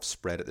 like rough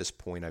spread at this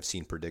point. I've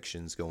seen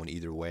predictions going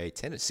either way.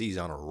 Tennessee's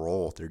on a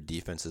roll. Their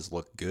defenses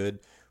look good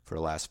for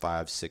the last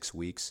 5-6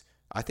 weeks.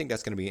 I think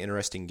that's going to be an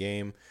interesting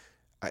game.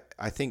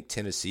 I think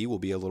Tennessee will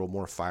be a little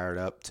more fired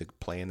up to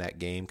play in that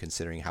game,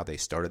 considering how they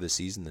started the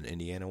season than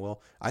Indiana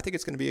will. I think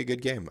it's going to be a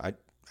good game. I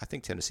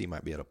think Tennessee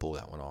might be able to pull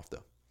that one off,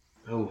 though.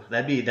 Oh,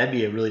 that'd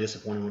be a really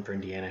disappointing one for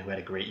Indiana, who had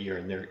a great year,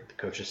 and the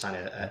coach just signed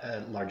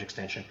a large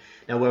extension.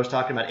 Now, I was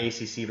talking about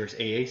ACC versus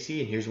AAC,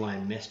 and here's one I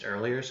missed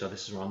earlier, so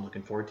this is what I'm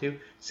looking forward to: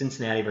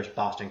 Cincinnati versus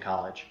Boston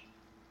College.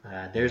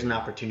 There's an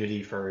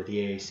opportunity for the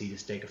AAC to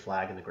stake a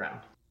flag in the ground.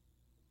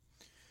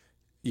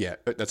 Yeah,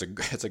 that's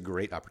a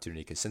great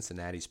opportunity because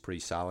Cincinnati's pretty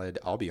solid.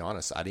 I'll be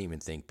honest, I didn't even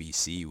think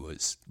BC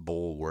was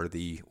bowl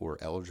worthy or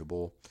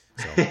eligible.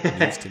 So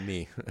news to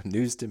me.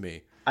 News to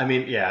me. I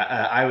mean,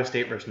 yeah, Iowa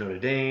State versus Notre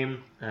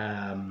Dame.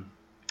 I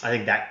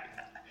think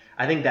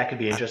that could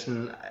be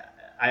interesting.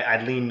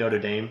 I'd lean Notre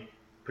Dame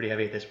pretty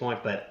heavy at this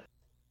point, but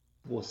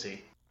we'll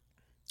see.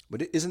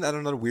 But isn't that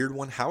another weird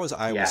one? How is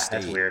Iowa State? Yeah,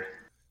 that's weird.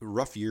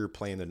 Rough year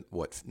playing the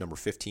number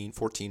 14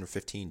 or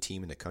 15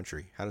 team in the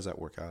country. How does that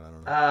work out? I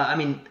don't know. I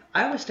mean,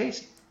 Iowa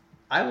State's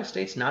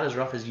not as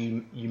rough as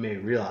you may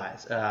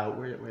realize.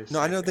 No,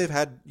 I know they've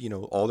had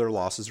all their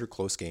losses are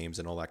close games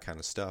and all that kind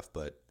of stuff,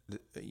 but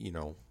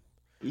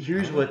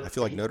here's what I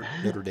feel like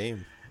Notre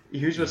Dame.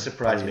 Here's what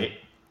surprised me.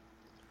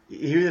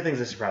 Here are the things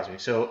that surprised me.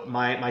 So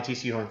my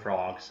TCU Horned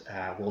Frogs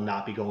will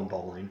not be going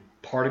bowling.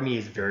 Part of me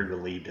is very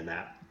relieved in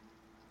that,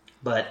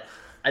 but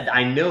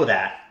I know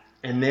that,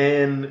 and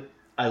then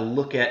I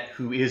look at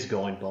who is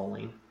going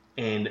bowling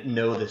and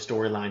know the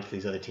storylines for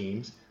these other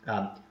teams.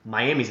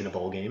 Miami's in a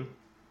bowl game.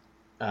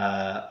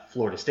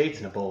 Florida State's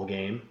in a bowl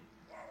game.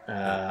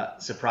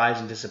 Surprised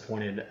and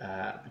disappointed.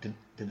 Did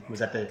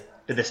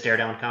the stare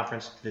down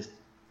conference?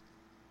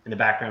 In the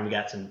background, we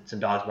got some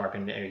dogs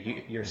barking.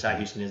 Your side,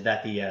 Houston, is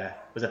that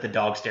was that the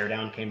dog stare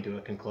down came to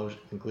a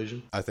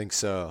conclusion? I think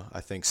so.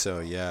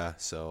 Yeah.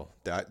 So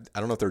I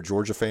don't know if they're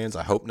Georgia fans.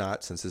 I hope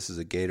not, since this is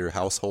a Gator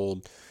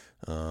household.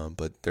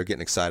 But they're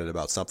getting excited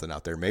about something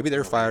out there. Maybe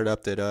they're fired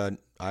up that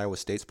Iowa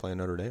State's playing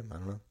Notre Dame. I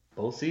don't know.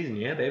 Bowl season,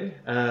 yeah, baby.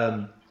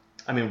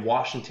 I mean,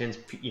 Washington's,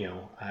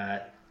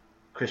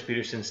 Chris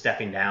Peterson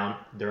stepping down.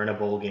 They're in a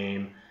bowl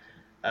game.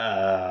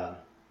 Man,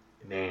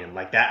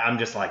 like that, I'm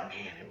just like,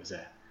 man, it was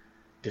a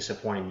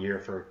disappointing year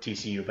for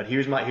TCU. But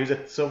here's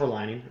a silver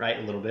lining, right?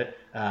 A little bit.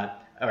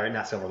 Or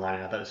not silver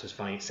lining. I thought this was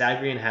funny.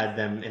 Sagrian had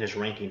them in his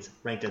rankings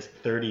ranked as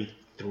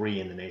 33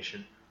 in the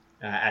nation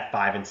at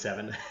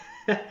 5-7.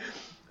 Wow.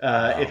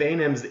 If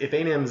A&M's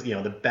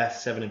the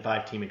best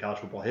 7-5 team in college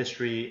football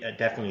history,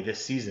 definitely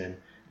this season,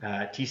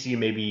 TCU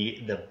may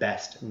be the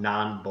best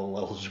non-bowl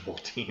eligible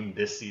team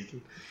this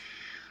season,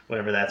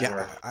 whatever that's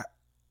worth.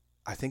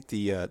 I think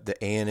the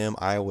A&M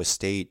Iowa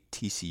State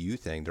TCU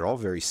thing, they're all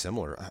very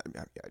similar.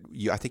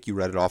 I think you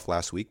read it off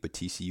last week, but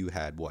TCU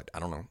had I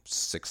don't know,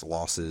 6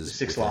 losses.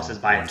 6 losses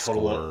by a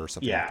total of or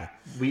something. Yeah, like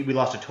that. we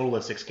lost a total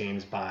of 6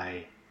 games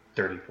by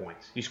 30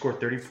 points. You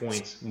scored 30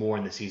 points more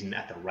in the season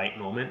at the right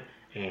moment.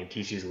 And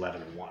TCU's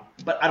 11-1,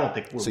 but I don't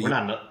think we're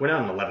not an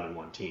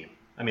 11-1 team.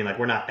 I mean, like,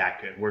 we're not that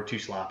good. We're too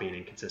sloppy and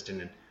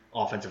inconsistent, and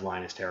offensive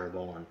line is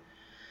terrible, and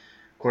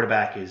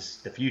quarterback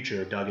is the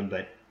future, Duggan,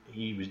 but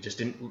he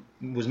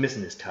was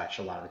missing his touch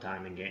a lot of the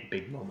time in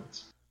big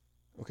moments.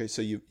 Okay,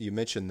 so you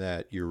mentioned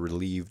that you're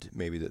relieved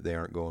maybe that they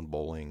aren't going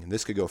bowling, and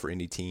this could go for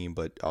any team,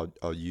 but I'll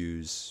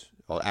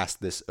ask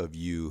this of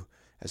you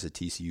as a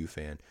TCU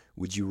fan: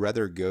 would you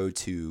rather go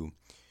to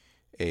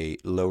a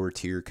lower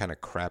tier kind of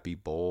crappy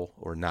bowl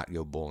or not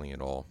go bowling at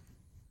all?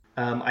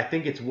 I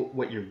think it's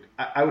what you're.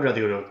 I would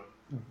rather go to.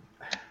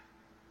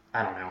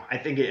 I don't know. I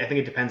think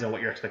it depends on what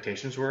your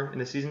expectations were in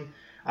the season.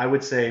 I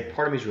would say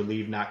part of me is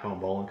relieved not going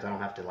bowling because I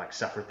don't have to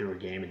suffer through a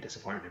game in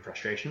disappointment and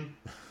frustration.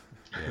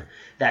 Yeah.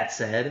 That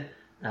said,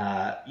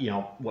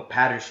 what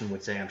Patterson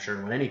would say, I'm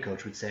sure what any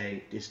coach would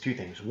say, is 2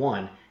 things.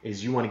 One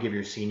is you want to give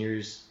your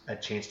seniors a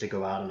chance to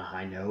go out on a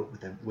high note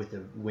with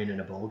a win in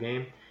a bowl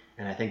game.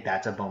 And I think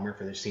that's a bummer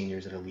for the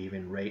seniors that are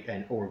leaving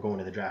or going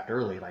to the draft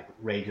early, like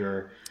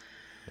Rager,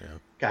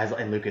 guys,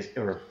 and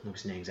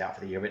Lucas Nang's out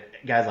for the year, but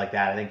guys like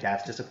that, I think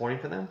that's disappointing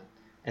for them.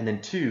 And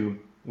then 2,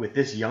 with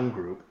this young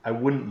group, I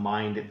wouldn't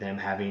mind them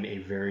having a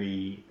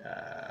very,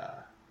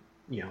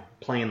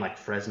 playing like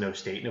Fresno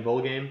State in a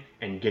bowl game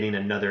and getting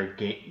another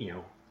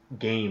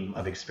game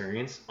of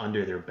experience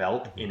under their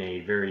belt in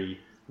a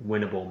very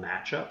winnable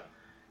matchup.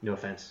 No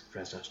offense,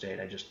 Fresno State,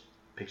 I just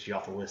picked you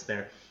off the list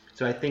there.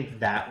 So I think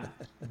that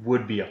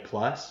would be a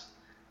plus,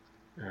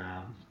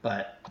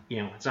 but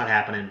it's not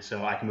happening.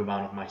 So I can move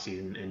on with my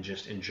season and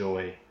just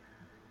enjoy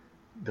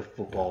the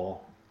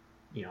football,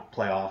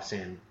 playoffs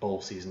and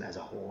bowl season as a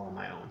whole on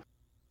my own.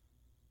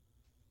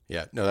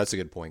 Yeah, no, that's a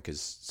good point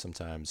because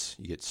sometimes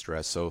you get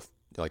stressed. So,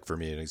 like for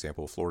me, an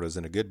example, Florida's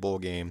in a good bowl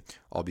game.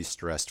 I'll be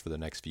stressed for the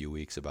next few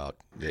weeks about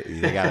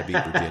they got to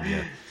beat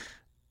Virginia.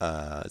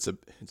 It's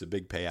a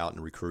big payout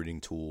and recruiting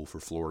tool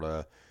for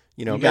Florida.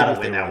 You got to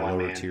win that one,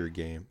 man. Tier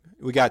game.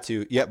 We got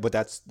to, yeah, but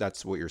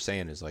that's what you're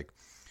saying is like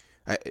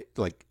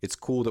it's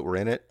cool that we're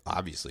in it.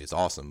 Obviously, it's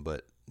awesome,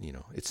 but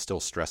it's still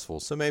stressful.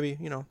 So maybe,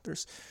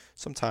 there's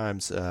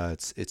sometimes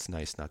it's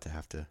nice not to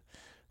have to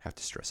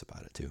stress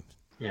about it too.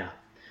 Yeah.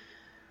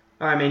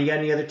 All right, man. You got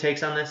any other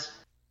takes on this?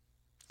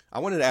 I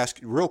wanted to ask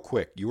real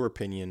quick your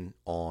opinion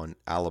on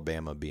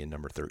Alabama being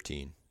number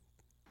 13.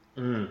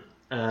 I'm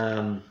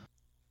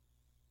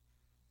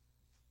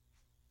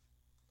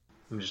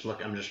just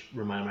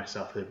reminding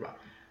myself who.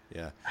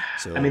 Yeah.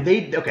 So I mean,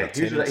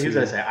 here's what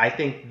I say. I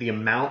think the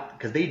amount,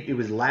 because it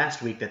was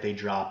last week that they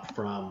dropped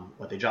from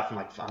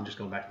I'm just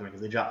going back to the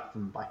because they dropped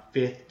from like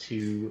 5th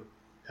to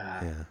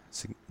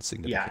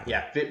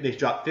significantly. They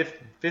dropped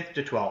 5th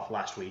to 12th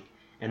last week,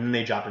 and then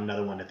they dropped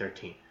another one to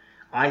 13.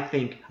 I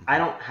think I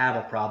don't have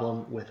a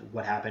problem with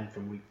what happened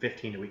from week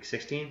 15 to week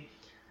 16,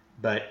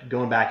 but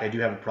going back, I do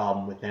have a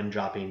problem with them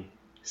dropping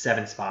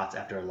 7 spots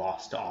after a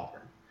loss to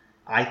Auburn.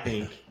 I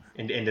think,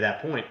 and to that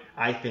point,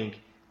 I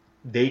think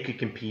they could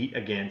compete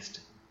against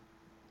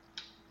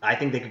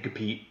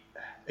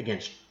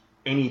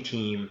any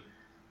team.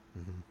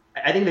 Mm-hmm.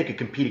 I think they could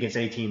compete against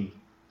any team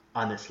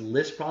on this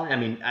list, probably. I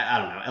mean, I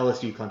don't know.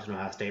 LSU, Clemson,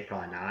 Ohio State,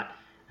 probably not.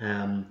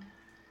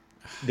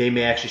 They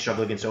may actually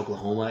struggle against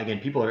Oklahoma. Again,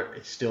 people are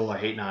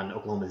hating on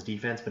Oklahoma's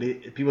defense, but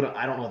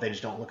I don't know if they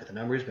just don't look at the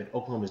numbers, but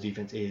Oklahoma's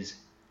defense is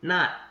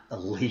not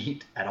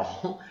elite at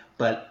all,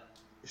 but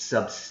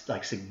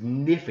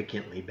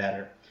significantly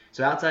better.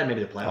 So outside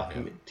maybe the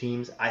playoff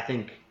teams, I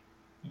think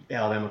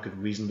Alabama could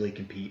reasonably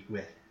compete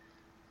with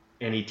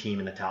any team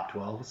in the top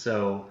 12.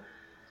 So,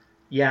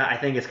 yeah, I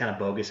think it's kind of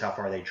bogus how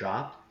far they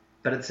dropped.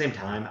 But at the same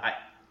time,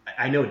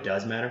 I know it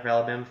does matter for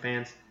Alabama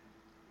fans,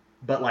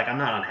 but I'm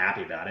not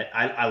unhappy about it.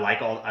 I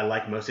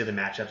like most of the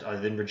matchups other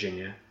than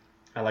Virginia.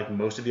 I like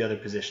most of the other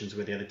positions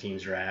where the other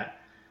teams are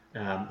at.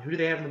 Who do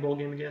they have in the bowl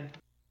game again?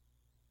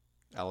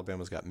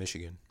 Alabama's got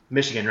Michigan.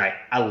 Michigan, right?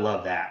 I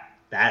love that.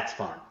 That's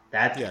fun.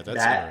 That's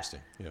interesting.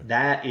 Yeah.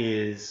 That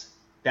is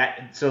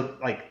that. So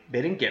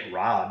they didn't get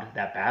robbed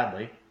that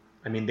badly.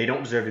 I mean, they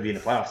don't deserve to be in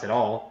the playoffs at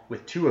all.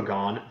 With Tua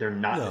gone, they're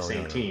not the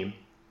same team,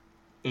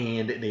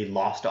 and they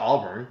lost to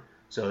Auburn,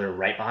 so they're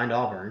right behind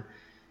Auburn,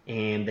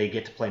 and they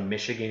get to play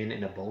Michigan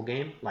in a bowl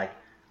game.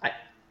 I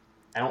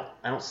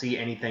don't see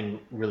anything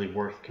really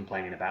worth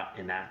complaining about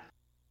in that.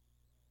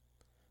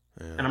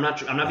 Yeah. And I'm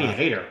not being a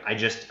hater.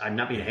 I'm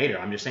not being a hater.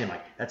 I'm just saying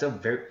that's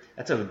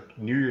a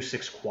New Year's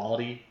Six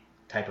quality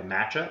type of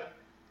matchup.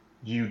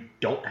 You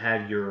don't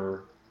have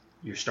your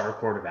star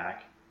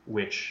quarterback,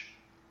 which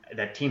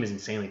that team is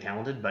insanely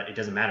talented, but it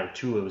doesn't matter.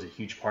 Tua was a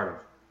huge part of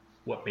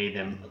what made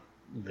them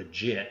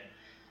legit.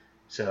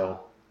 So,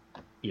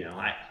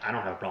 I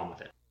don't have a problem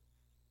with it.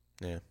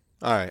 Yeah.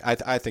 All right.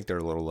 I think they're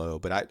a little low,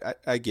 but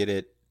I get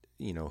it.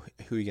 Who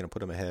are you going to put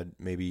them ahead?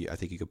 Maybe I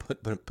think you could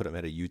put them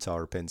ahead of Utah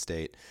or Penn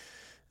State.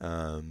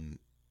 I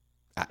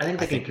think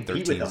they can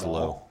compete with them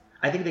all.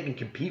 I think they can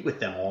compete with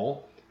them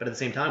all, but at the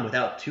same time,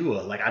 without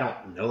Tua, I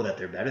don't know that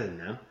they're better than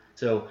them.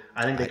 So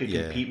I think they could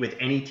compete with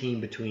any team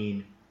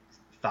between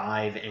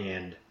 5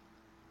 and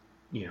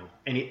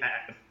any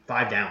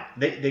 5 down.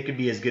 They could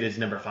be as good as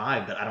number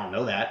 5, but I don't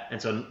know that,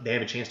 and so they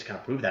have a chance to kind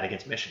of prove that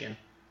against Michigan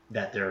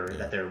that they're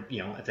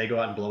if they go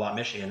out and blow out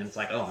Michigan, and it's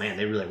oh man,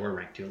 they really were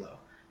ranked too low.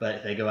 But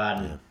if they go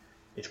out and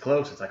it's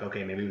close, it's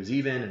okay, maybe it was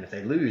even, and if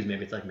they lose,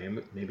 maybe it's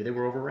maybe they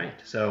were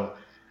overranked. So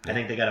I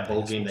think they got a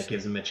bowl game that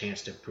gives them a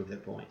chance to prove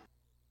that point.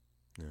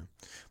 Yeah.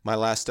 My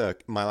last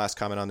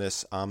comment on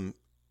this, I'm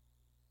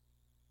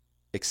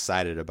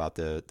excited about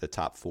the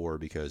top 4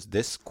 because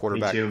this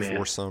quarterback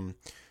foursome,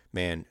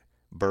 man,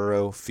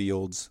 Burrow,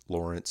 Fields,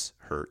 Lawrence,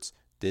 Hurts.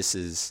 This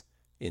is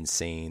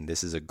insane.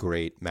 This is a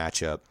great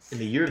matchup. In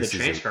the year of the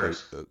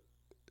transfers.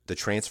 The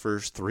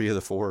transfers, 3 of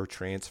the 4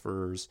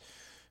 transfers.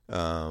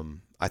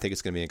 I think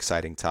it's going to be an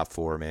exciting top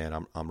 4,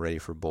 man. I'm ready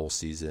for bowl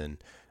season.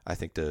 I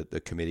think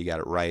the committee got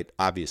it right,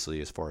 obviously,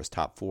 as far as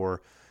top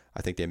 4.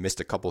 I think they missed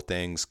a couple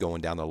things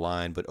going down the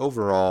line, but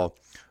overall,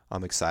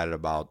 I'm excited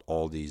about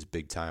all these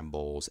big-time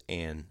bowls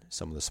and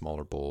some of the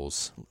smaller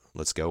bowls.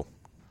 Let's go.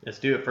 Let's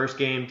do it. First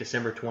game,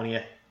 December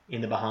 20th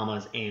in the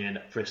Bahamas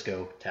and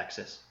Frisco,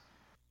 Texas.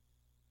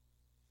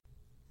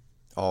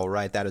 All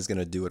right, that is going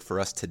to do it for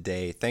us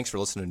today. Thanks for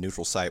listening to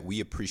Neutral Site.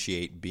 We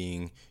appreciate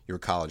being your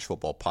college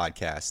football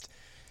podcast.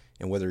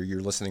 And whether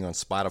you're listening on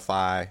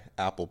Spotify,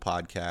 Apple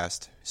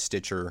Podcast,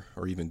 Stitcher,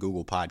 or even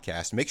Google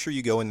Podcast, make sure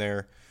you go in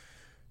there,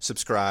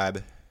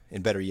 subscribe,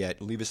 and better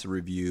yet, leave us a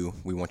review.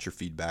 We want your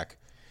feedback.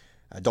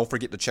 Don't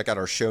forget to check out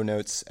our show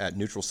notes at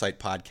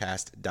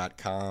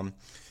neutralsitepodcast.com.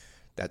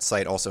 That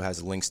site also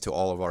has links to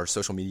all of our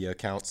social media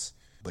accounts.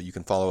 But you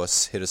can follow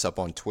us, hit us up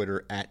on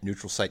Twitter at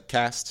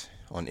NeutralSiteCast.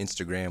 On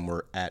Instagram,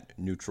 we're at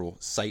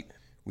NeutralSite.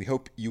 We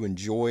hope you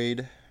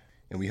enjoyed,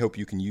 and we hope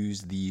you can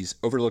use these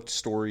overlooked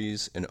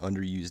stories and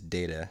underused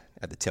data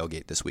at the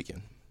tailgate this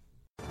weekend.